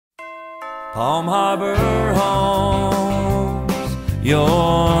Palm Harbor Homes, your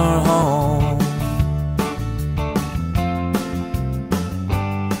home.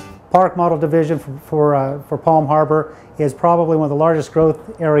 Park model division for Palm Harbor is probably one of the largest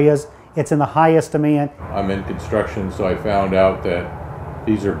growth areas. It's in the highest demand. I'm in construction, so I found out that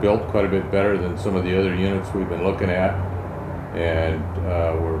these are built quite a bit better than some of the other units we've been looking at, and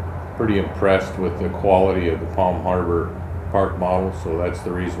we're pretty impressed with the quality of the Palm Harbor park model, so that's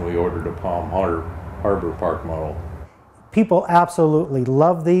the reason we ordered a Palm Harbor park model. People absolutely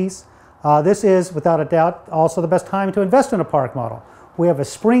love these. This is, without a doubt, also the best time to invest in a park model. We have a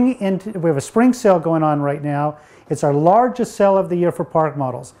spring sale going on right now. It's our largest sale of the year for park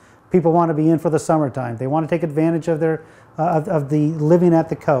models. People want to be in for the summertime. They want to take advantage of the living at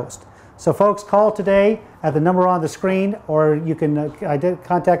the coast. So folks, call today at the number on the screen, or you can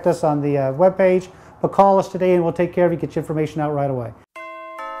contact us on the webpage. But call us today and we'll take care of you, get your information out right away.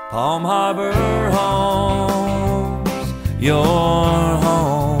 Palm Harbor Homes, your home.